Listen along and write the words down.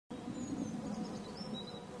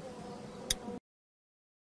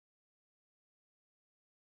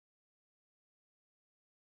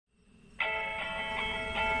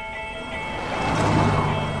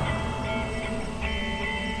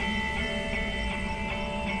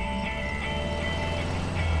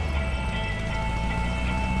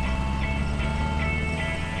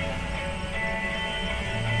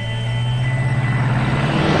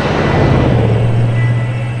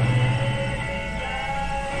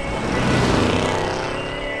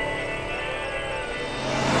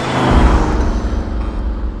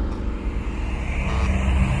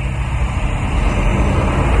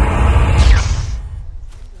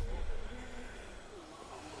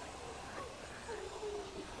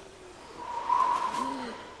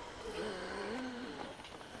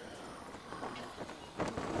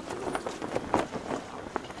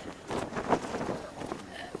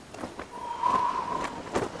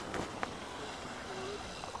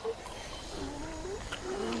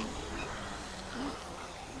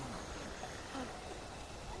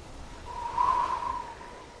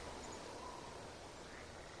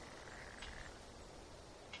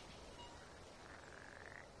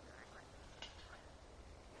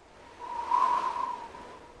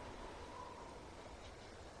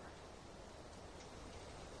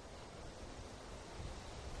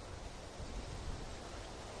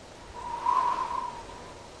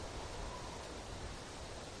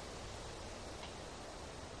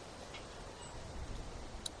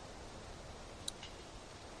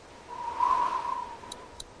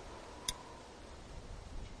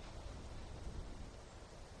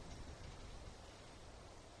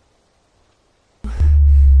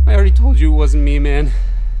already told you it wasn't me, man.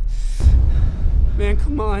 Man,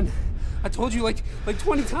 come on. I told you like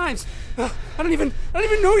 20 times. I don't even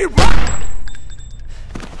know your brother.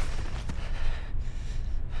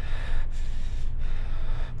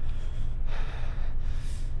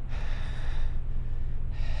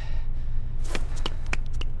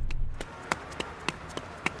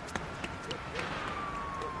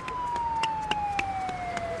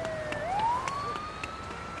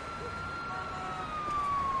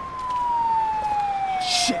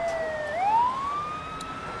 Shit!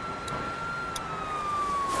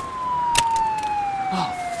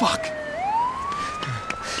 Oh, fuck!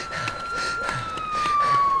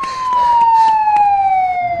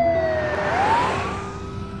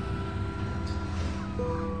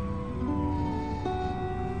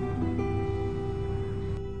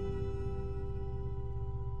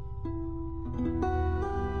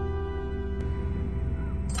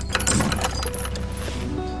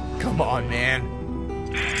 Come on, man.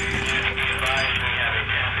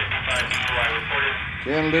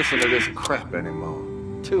 Can't listen to this crap anymore.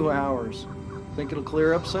 2 hours. Think it'll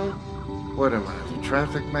clear up soon? What am I, the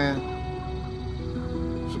traffic man?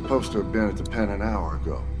 Supposed to have been at the pen an hour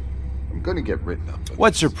ago. I'm gonna get written up.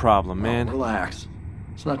 What's your problem, man? Oh, relax.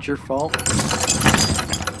 It's not your fault.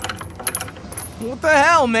 What the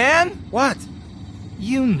hell, man? What?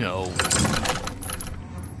 You know.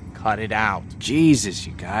 Cut it out. Jesus,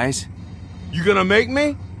 you guys. You gonna make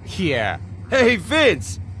me? Yeah, Hey,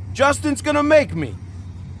 Vince! Justin's gonna make me!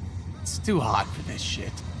 it's too hot for this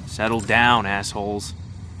shit. Settle down, assholes.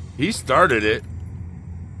 He started it.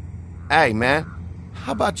 Hey, man.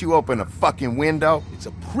 How about you open a fucking window? It's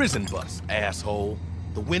a prison bus, asshole.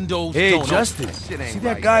 The windows Hey, don't Justin, That shit ain't see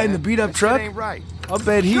that right, guy in man. the beat-up That truck? shit ain't right. I'll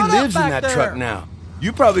bet he Shut up lives in back that there. truck now.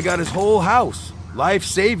 You probably got his whole house. Life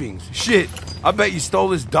savings. Shit, I bet you stole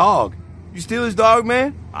his dog. You steal his dog,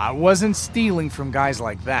 man? I wasn't stealing from guys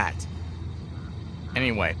like that.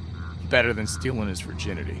 Anyway, better than stealing his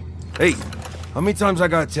virginity. Hey, how many times I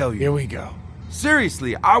gotta tell you? Here we go.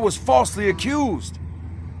 Seriously, I was falsely accused.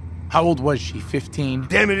 How old was she? 15?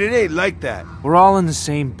 Damn it, it ain't like that. We're all in the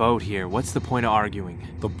same boat here. What's the point of arguing?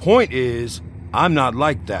 The point is, I'm not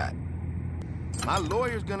like that. My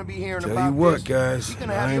lawyer's gonna be hearing Tell about you what, this. guys, He's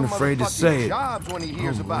gonna I have ain't your afraid to motherfucking say it. jobs when he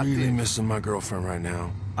hears I'm about really this. missing my girlfriend right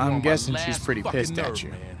now. I'm guessing she's pretty pissed at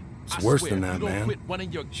you. It's worse than that, man.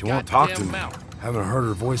 She won't talk to me. Haven't heard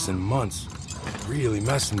her voice in months. Really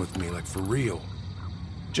messing with me, like for real.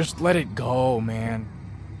 Just let it go, man.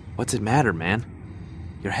 What's it matter, man?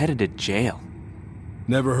 You're headed to jail.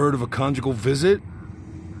 Never heard of a conjugal visit?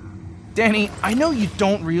 Danny, I know you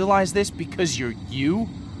don't realize this because you're you,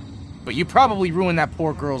 but you probably ruined that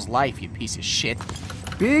poor girl's life, you piece of shit.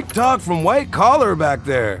 Big talk from White Collar back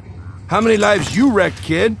there. How many lives you wrecked,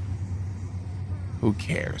 kid? Who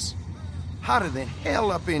cares? Hotter than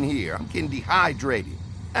hell up in here. I'm getting dehydrated.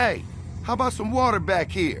 Hey, how about some water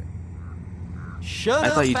back here? Shut I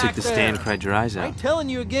up thought you back took the stand, there. cried your eyes I out. ain't telling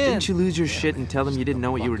you again. Didn't you lose your shit and tell them you didn't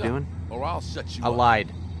know what you were doing? Or I'll shut you I up.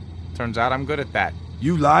 lied. Turns out I'm good at that.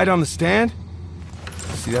 You lied on the stand?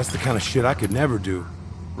 See, that's the kind of shit I could never do.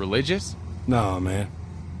 Religious? Nah, man.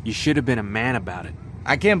 You should have been a man about it.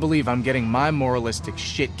 I can't believe I'm getting my moralistic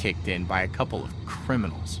shit kicked in by a couple of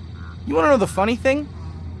criminals. You wanna know the funny thing?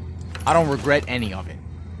 I don't regret any of it.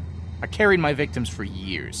 I carried my victims for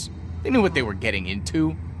years. They knew what they were getting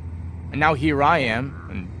into. And now here I am,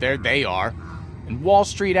 and there they are. And Wall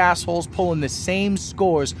Street assholes pulling the same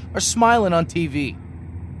scores are smiling on TV.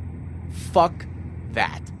 Fuck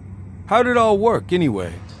that. How'd it all work,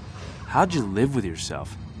 anyway? How'd you live with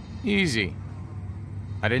yourself? Easy.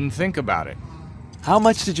 I didn't think about it. How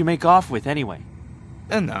much did you make off with, anyway?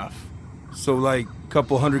 Enough. So, like,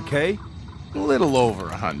 couple $100K? A little over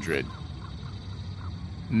 100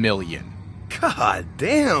 million. God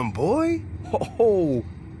damn, boy. Oh,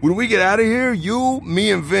 when we get out of here, you,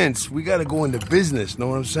 me, and Vince, we gotta go into business, know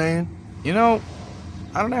what I'm saying? You know,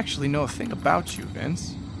 I don't actually know a thing about you,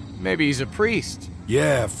 Vince. Maybe he's a priest.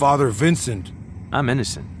 Yeah, Father Vincent. I'm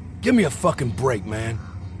innocent. Give me a fucking break, man.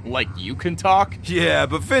 Like you can talk? Yeah,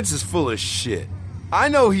 but Vince is full of shit. I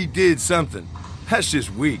know he did something. That's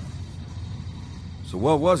just weak. So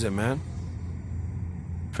what was it, man?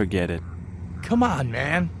 Forget it. Come on,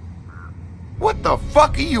 man. What the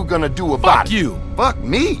fuck are you gonna do about it? Fuck you! Fuck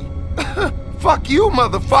me? Fuck you,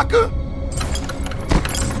 motherfucker!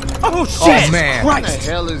 Oh, shit! Oh, man. What the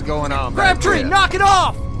hell is going on back Crabtree, there? knock it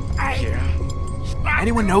off!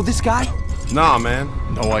 Anyone know this guy? Nah, man.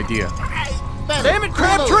 No idea. Damn it,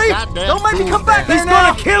 Crabtree! Don't make me come back there He's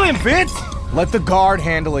now! gonna kill him, Vince! Let the guard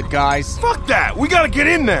handle it, guys. Fuck that! We gotta get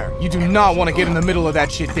in there! You do not want to get in the middle of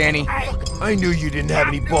that shit, Danny. I knew you didn't have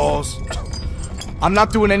any balls. I'm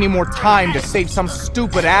not doing any more time to save some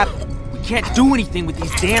stupid app. We can't do anything with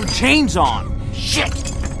these damn chains on. Shit!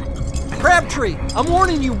 Crabtree, I'm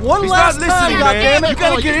warning you one He's last not time, listening, man. goddammit. You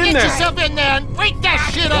gotta get in Get there. yourself in there and break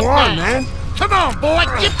that shit up Go on, now. man. Come on, boy,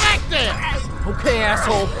 get back there. Okay,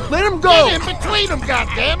 asshole. Let him go. Get in between them,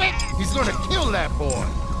 goddammit. He's gonna kill that boy.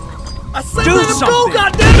 I said Do let him go, something.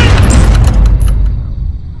 goddammit.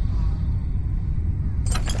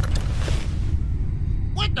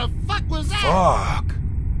 What the fuck was that? Fuck.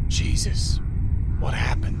 Jesus. What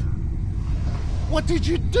happened? What did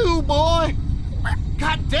you do, boy?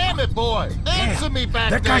 God damn it, boy. Answer me back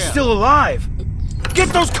That there. guy's still alive. Get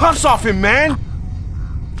those cuffs off him, man.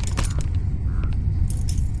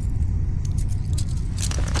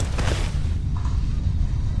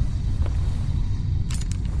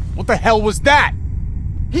 What the hell was that?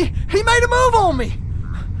 He made a move on me.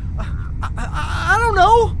 I don't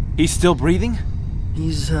know. He's still breathing?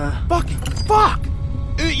 He's, Fucking fuck.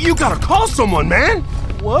 You gotta call someone, man.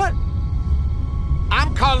 what?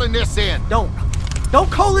 I'm calling this in. Don't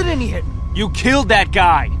call it any hit. You killed that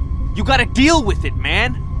guy. You gotta deal with it,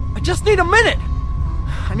 man. I just need a minute.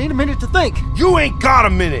 I need a minute to think. You ain't got a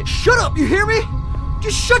minute. Shut up, you hear me?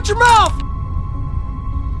 Just shut your mouth.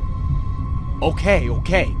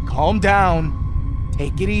 Okay, calm down.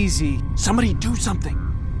 Take it easy. Somebody do something.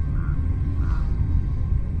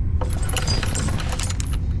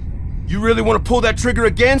 You really want to pull that trigger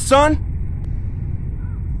again, son?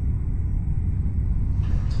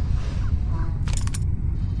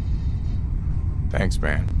 Thanks,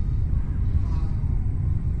 man.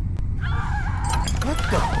 What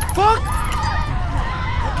the fuck?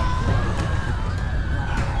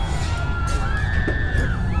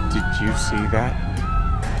 Did you see that?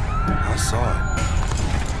 I saw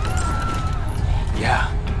Yeah.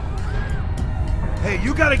 it. Hey,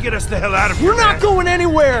 you gotta get us the hell out of here. We're not man. going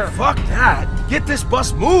anywhere. Fuck that. Get this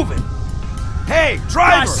bus moving. Hey,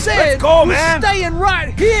 driver, I said let's go, we're man. staying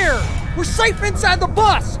right here. We're safe inside the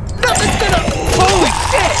bus. Nothing's gonna. Holy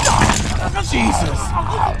shit! Jesus!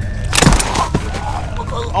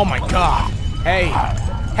 Oh my god.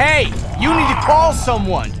 Hey, you need to call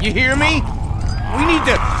someone. You hear me? We need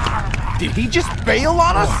to... Did he just bail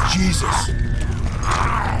on us? Oh, Jesus.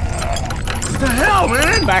 What the hell,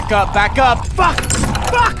 man? Back up. Fuck!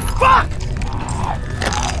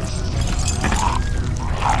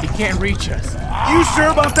 He can't reach us. You sure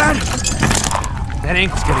about that? That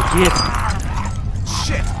ankle's gonna give.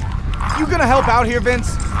 Shit. You gonna help out here,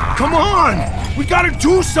 Vince? Come on! We gotta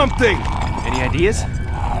do something! Any ideas?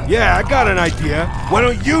 Yeah, I got an idea. Why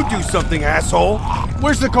don't you do something, asshole?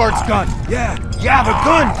 Where's the guard's gun? Yeah, the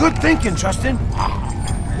gun. Good thinking, Justin.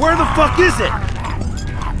 Where the fuck is it?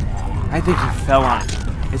 I think he fell on it.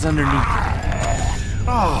 It's underneath.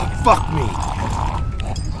 Oh, fuck me.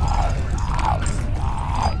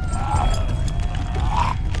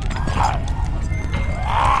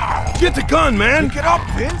 Get the gun, man! Pick it up,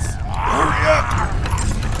 Vince! Hurry up!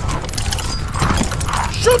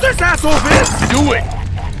 Shoot this asshole, Vince! Do it!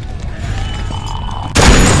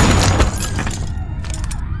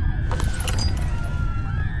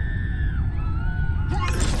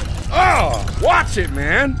 Oh, watch it,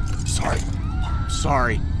 man!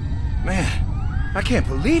 Sorry. Man, I can't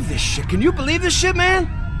believe this shit. Can you believe this shit, man?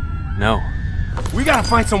 No. We gotta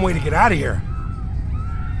find some way to get out of here.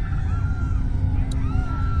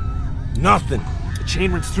 Nothing. The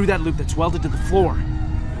chain runs through that loop that's welded to the floor.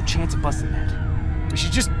 No chance of busting that. We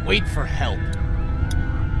should just wait for help.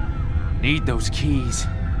 Need those keys.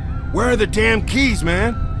 Where are the damn keys,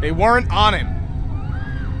 man? They weren't on him.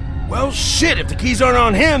 Well, shit, if the keys aren't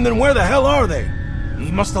on him, then where the hell are they?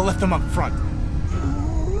 He must have left them up front.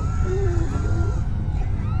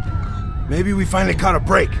 Maybe we finally caught a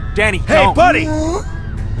break. Danny, Hey, no. buddy!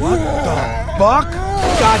 What the fuck?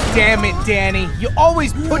 God damn it, Danny. You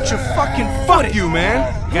always put your fucking foot Fuck you, man!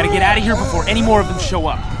 You gotta get out of here before any more of them show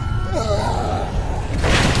up.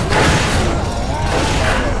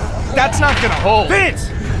 That's not gonna hold. Vince!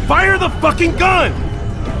 Fire the fucking gun!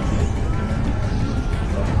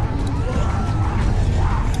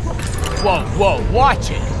 Whoa,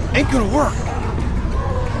 watch it. Ain't gonna work.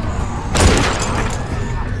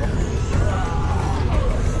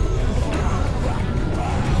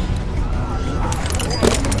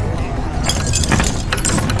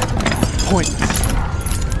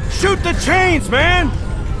 Pointless. Shoot the chains, man!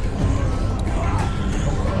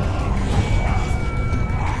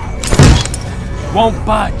 Won't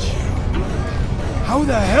budge. How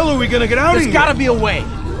the hell are we gonna get out of There's here? gotta be a way.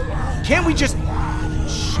 Can't we just...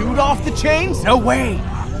 Shit. shoot off the chains? No way.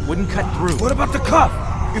 Wouldn't cut through. What about the cuff?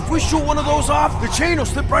 If we shoot one of those off, the chain will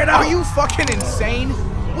slip right out. Are you fucking insane?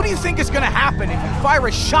 What do you think is gonna happen if you fire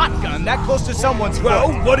a shotgun that close to someone's foot?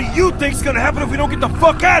 Well, what do you think's gonna happen if we don't get the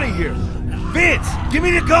fuck out of here? Vince, give me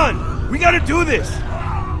the gun. We gotta do this.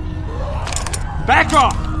 Back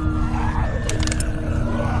off!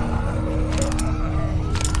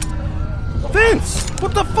 Vince,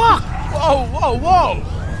 what the fuck? Whoa, whoa, whoa!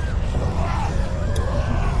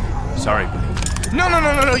 Sorry, buddy.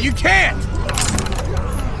 No, you can't!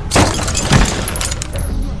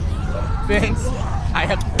 Vince, I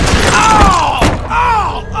have... Oh!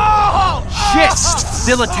 Shit!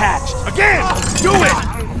 Still attached. Again! Do it!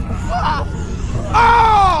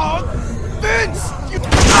 Oh! Vince! You...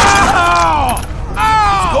 Oh!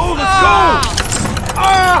 Oh! Let's go!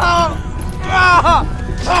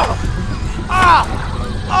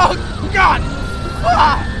 Oh! God!